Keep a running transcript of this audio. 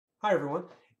Hi everyone.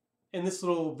 In this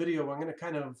little video, I'm going to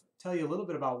kind of tell you a little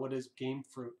bit about what is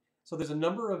Gamefroot. So there's a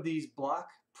number of these block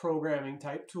programming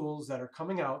type tools that are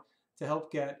coming out to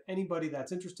help get anybody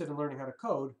that's interested in learning how to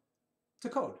code to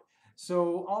code.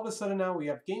 So all of a sudden now we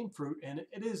have Gamefroot, and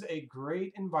it is a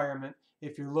great environment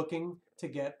if you're looking to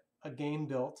get a game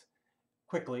built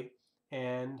quickly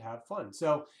and have fun.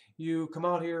 So you come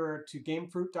out here to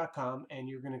gamefroot.com and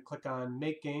you're going to click on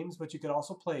Make Games, but you could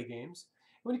also play games.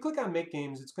 When you click on Make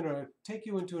Games, it's going to take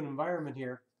you into an environment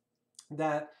here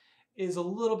that is a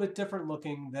little bit different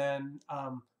looking than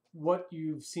what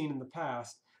you've seen in the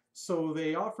past. So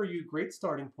they offer you great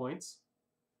starting points,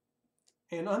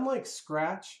 and unlike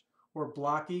Scratch or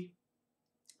Blocky,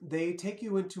 they take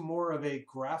you into more of a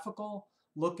graphical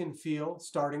look and feel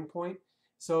starting point.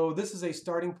 So this is a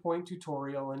starting point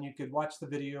tutorial, and you could watch the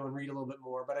video and read a little bit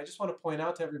more, but I just want to point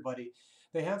out to everybody,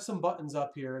 they have some buttons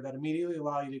up here that immediately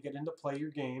allow you to get into play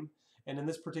your game, and in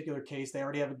this particular case they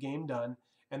already have a game done,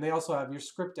 and they also have your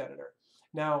script editor.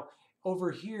 Now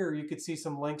over here you could see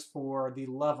some links for the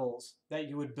levels that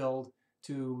you would build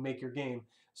to make your game.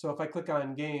 So if I click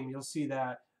on game, you'll see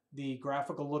that the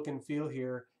graphical look and feel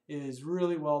here is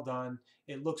really well done.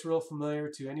 It looks real familiar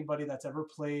to anybody that's ever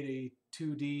played a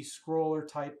 2D scroller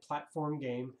type platform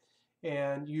game,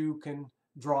 and you can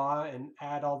draw and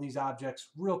add all these objects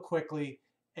real quickly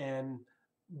and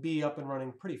be up and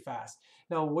running pretty fast.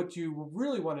 Now what you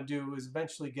really want to do is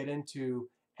eventually get into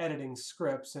editing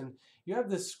scripts, and you have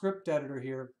this script editor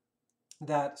here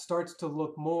that starts to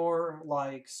look more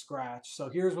like Scratch. So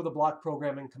here's where the block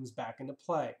programming comes back into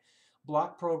play.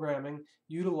 Block programming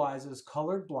utilizes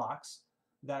colored blocks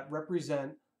that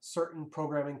represent certain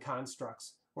programming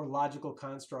constructs or logical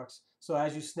constructs. So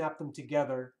as you snap them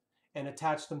together and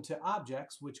attach them to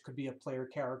objects, which could be a player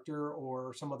character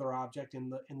or some other object in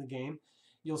the game,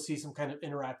 you'll see some kind of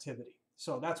interactivity.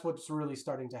 So that's what's really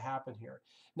starting to happen here.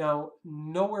 Now,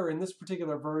 nowhere in this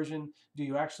particular version do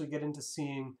you actually get into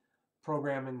seeing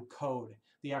programming code,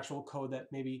 the actual code that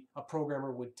maybe a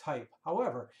programmer would type.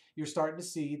 However, you're starting to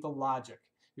see the logic.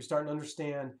 You're starting to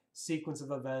understand sequence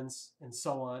of events and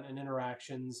so on, and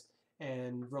interactions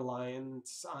and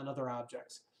reliance on other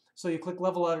objects. So you click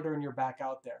Level Editor and you're back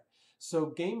out there.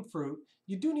 So Gamefroot,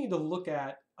 you do need to look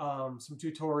at some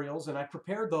tutorials, and I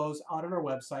prepared those out on our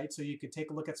website so you could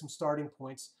take a look at some starting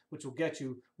points, which will get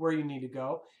you where you need to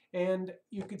go. And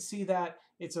you could see that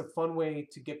it's a fun way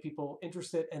to get people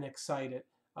interested and excited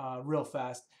real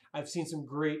fast. I've seen some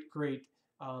great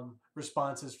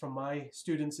responses from my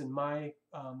students in my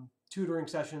tutoring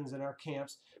sessions and our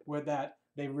camps where that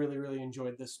they really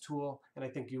enjoyed this tool, and I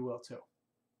think you will too.